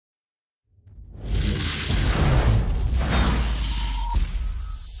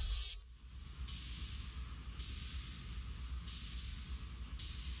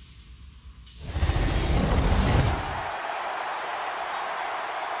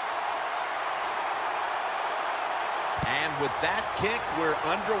with that kick, we're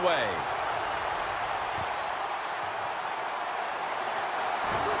underway.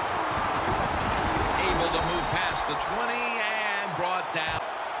 Able to move past the 20 and brought down.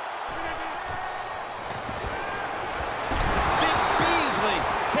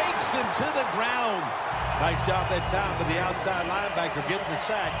 Takes him to the ground. Nice job that time by the outside linebacker getting the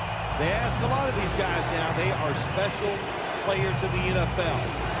sack. They ask a lot of these guys now. They are special players in the NFL.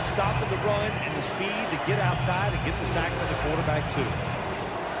 Stopping the run and the speed to get outside and get the sacks on the quarterback too.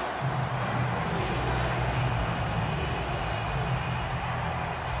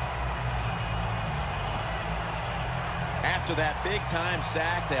 After that big-time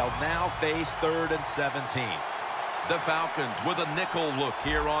sack, they'll now face 3rd and 17. The Falcons with a nickel look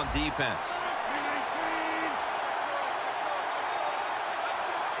here on defense.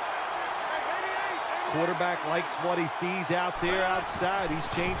 Quarterback likes what he sees out there outside. He's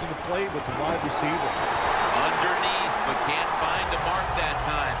changing the play with the wide receiver. Underneath, but can't find a mark that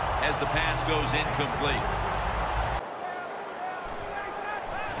time as the pass goes incomplete.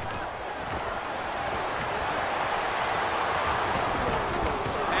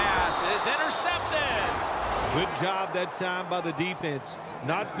 Pass is intercepted. Good job that time by the defense.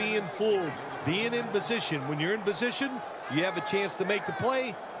 Not being fooled, being in position. When you're in position, you have a chance to make the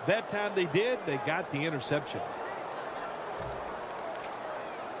play. That time they did. They got the interception.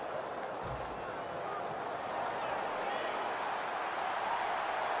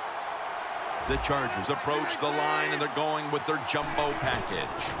 The Chargers approach the line, and they're going with their jumbo package.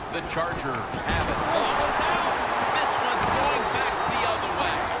 The Chargers have it. Ball is out. This one's going back the other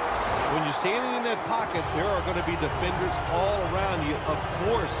way. When you're standing in that pocket, there are going to be defenders all around you. Of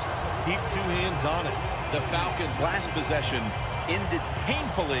course, keep 2 hands on it. The Falcons' last possession ended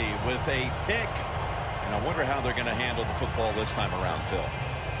painfully with a pick. And I wonder how they're going to handle the football this time around, Phil.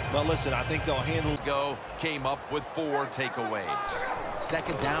 Well, listen, I think they'll handle it. Came up with 4 takeaways.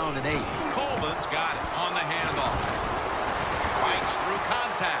 2nd down and 8. Coleman's got it on the handoff. Fights through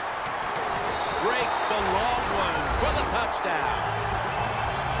contact. Breaks the long one for the touchdown.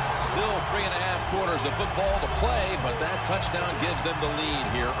 Still 3.5 quarters of football to play, but that touchdown gives them the lead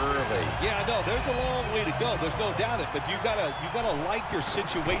here early. Yeah, I know. There's a long way to go. There's no doubt it. But you gotta like your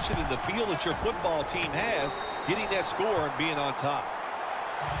situation and the feel that your football team has, getting that score and being on top.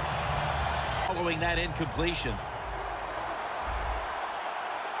 Following that incompletion.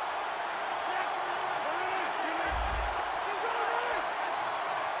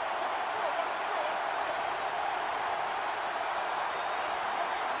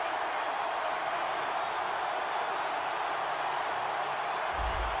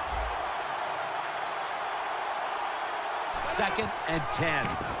 Second and 10,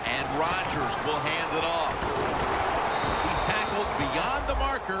 and Rodgers will hand it off. He's tackled beyond the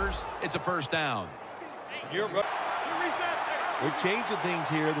markers. It's a 1st down. We're changing things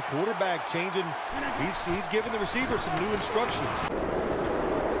here. The quarterback changing. He's giving the receiver some new instructions.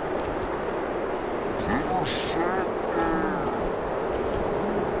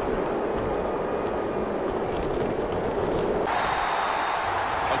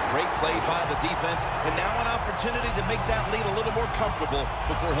 Play by the defense, and now an opportunity to make that lead a little more comfortable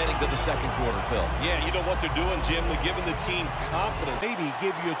before heading to the 2nd quarter, Phil. Yeah, you know what they're doing, Jim. They're giving the team confidence. Maybe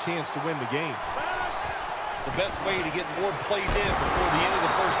give you a chance to win the game. The best way to get more plays in before the end of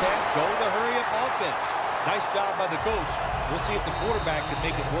the 1st half, go to hurry-up offense. Nice job by the coach. We'll see if the quarterback can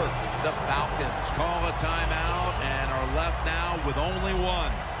make it work. The Falcons call a timeout and are left now with only 1.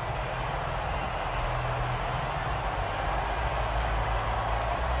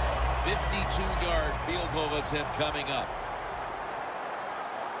 52-yard field goal attempt coming up.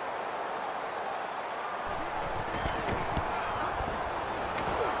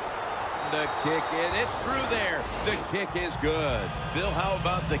 The kick, and it's through there. The kick is good. Phil, how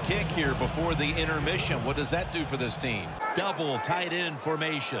about the kick here before the intermission? What does that do for this team? Double tight end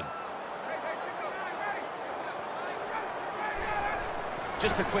formation.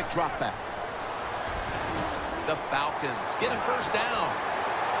 Just a quick drop back. The Falcons get a 1st down.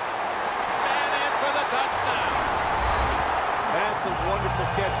 For the touchdown. That's a wonderful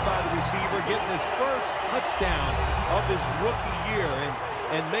catch by the receiver, getting his 1st touchdown of his rookie year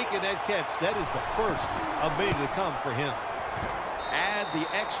and making that catch. That is the 1st of many to come for him. Add the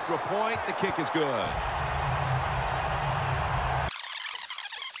extra point. The kick is good.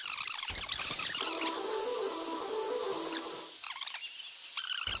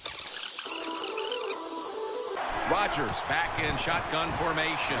 Rodgers back in shotgun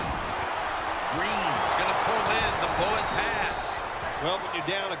formation. Green's going to pull in the bullet pass. Well, when you're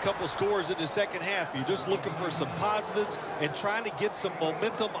down a couple scores in the 2nd half, you're just looking for some positives and trying to get some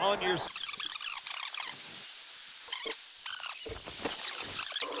momentum on your...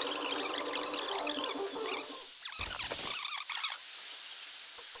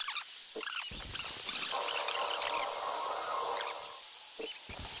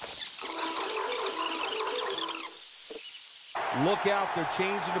 Look out, they're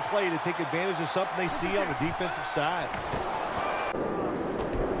changing the play to take advantage of something they see on the defensive side.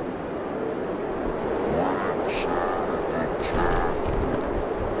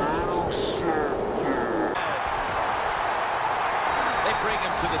 They bring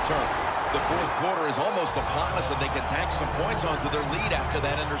him to the turf. The fourth quarter is almost upon us, and they can tack some points onto their lead after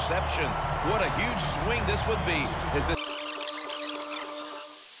that interception. What a huge swing this would be. Is this?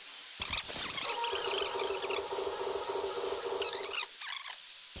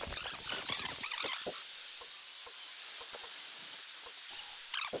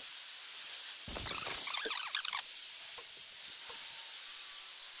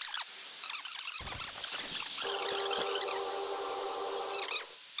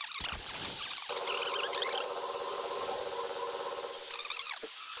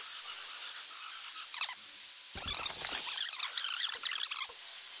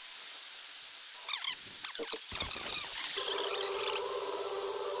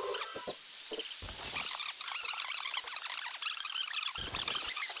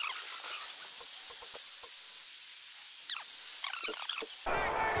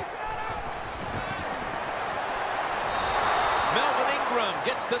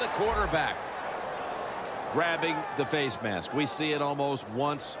 Gets to the quarterback. Grabbing the face mask. We see it almost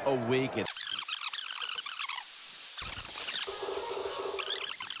once a week. The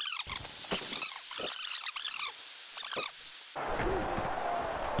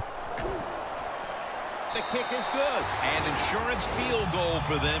kick is good. An insurance field goal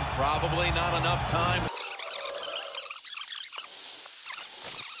for them. Probably not enough time.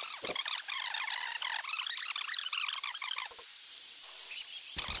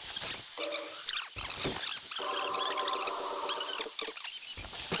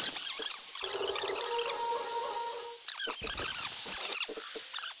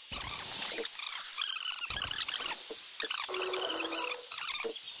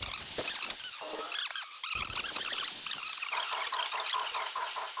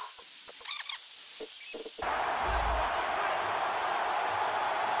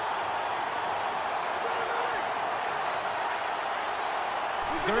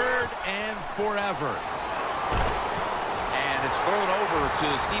 Third and forever. And it's thrown over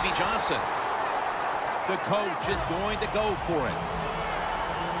to Stevie Johnson. The coach is going to go for it.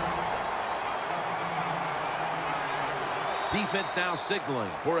 Defense now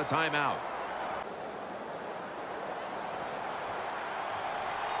signaling for a timeout.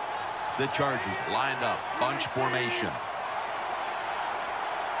 The Chargers lined up, bunch formation.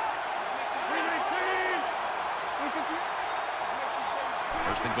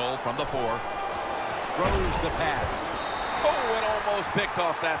 First and goal from the 4. Throws the pass. Oh, it almost picked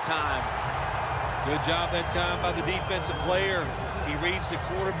off that time. Good job that time by the defensive player. He reads the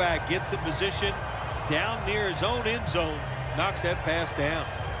quarterback, gets in position down near his own end zone, knocks that pass down.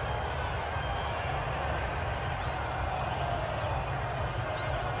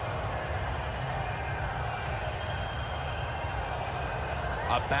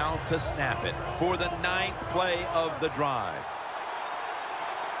 About to snap it for the 9th play of the drive.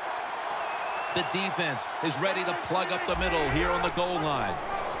 The defense is ready to plug up the middle here on the goal line.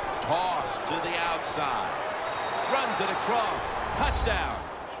 Toss to the outside. Runs it across. Touchdown.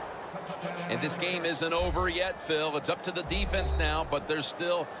 And this game isn't over yet, Phil. It's up to the defense now, but there's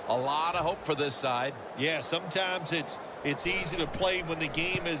still a lot of hope for this side. Yeah, sometimes it's easy to play when the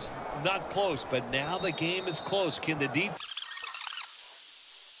game is not close, but now the game is close. Can the defense...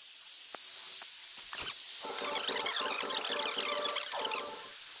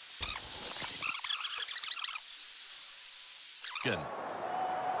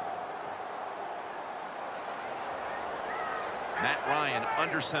 Matt Ryan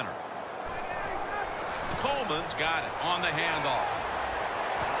under center. Coleman's got it on the handoff.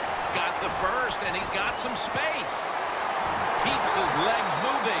 Got the first, and he's got some space. Keeps his legs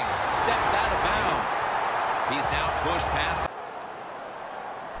moving. Steps out of bounds. He's now pushed past.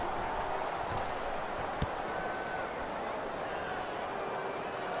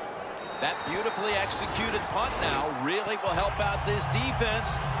 That beautifully executed punt now really will help out this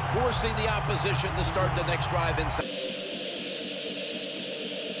defense, forcing the opposition to start the next drive inside.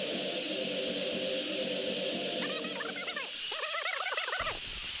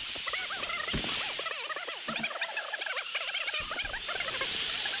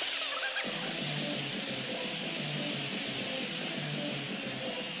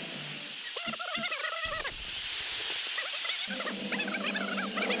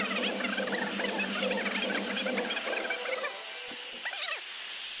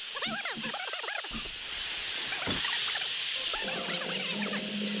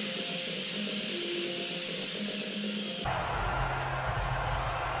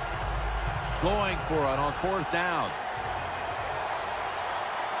 going for it on 4th down.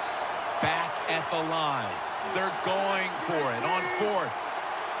 Back at the line. They're going for it on 4th.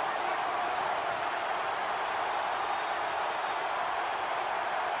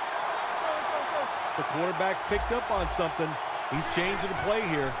 The quarterback's picked up on something. He's changing the play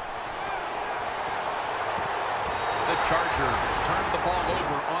here. The Chargers turn the ball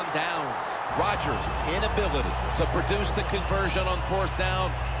over on downs. Rodgers' inability to produce the conversion on 4th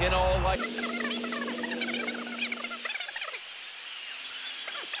down in all likelihood.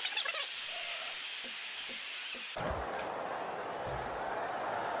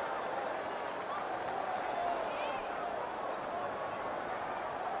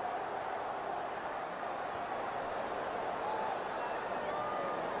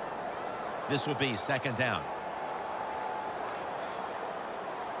 This will be 2nd down.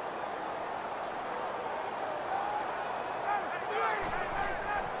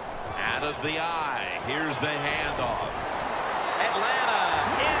 Out of the eye. Here's the handoff. Atlanta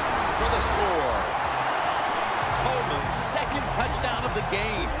in for the score. Coleman's 2nd touchdown of the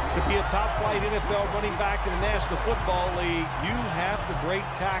game. To be a top-flight NFL running back in the National Football League, you have to break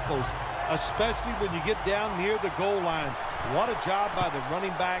tackles, especially when you get down near the goal line. What a job by the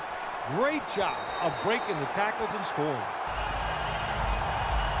running back. Great job of breaking the tackles and scoring.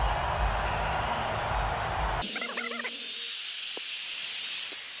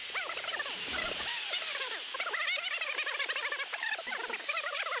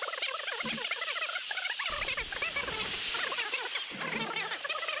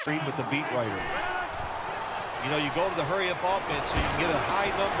 With the beat writer. You know, you go to the hurry-up offense so you can get a high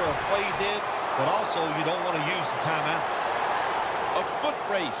number of plays in, but also you don't want to use the timeout. A foot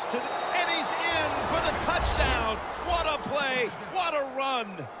race to the, and he's in for the touchdown. What a play. What a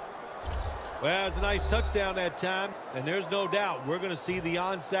run. Well, it's a nice touchdown that time, and there's no doubt we're going to see the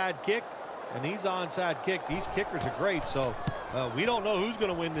onside kick, and these onside kick, these kickers are great, so we don't know who's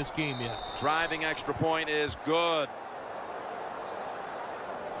going to win this game yet. Driving extra point is good.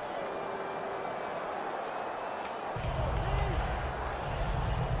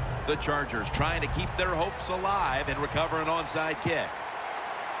 The Chargers trying to keep their hopes alive and recover an onside kick.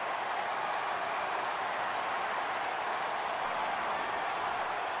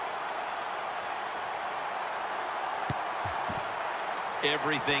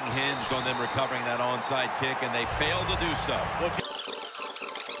 Everything hinged on them recovering that onside kick, and they failed to do so.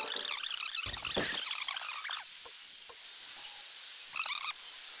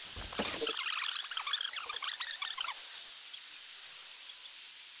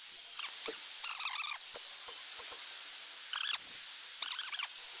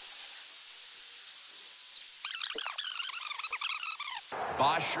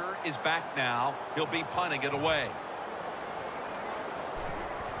 Bosher is back now. He'll be punting it away.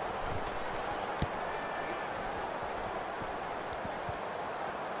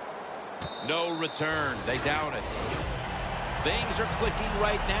 No return. They down it. Things are clicking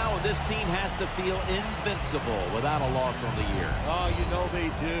right now, and this team has to feel invincible without a loss on the year. Oh, you know they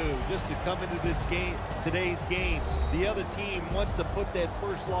do. Just to come into this game, today's game, the other team wants to put that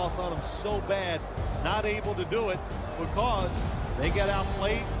first loss on them so bad, not able to do it because they got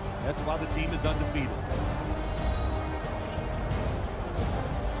outplayed. That's why the team is undefeated.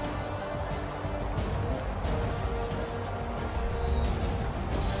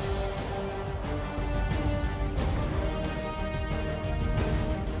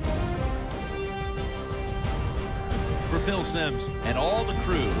 For Phil Simms and all the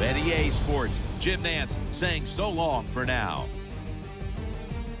crew at EA Sports, Jim Nantz saying so long for now.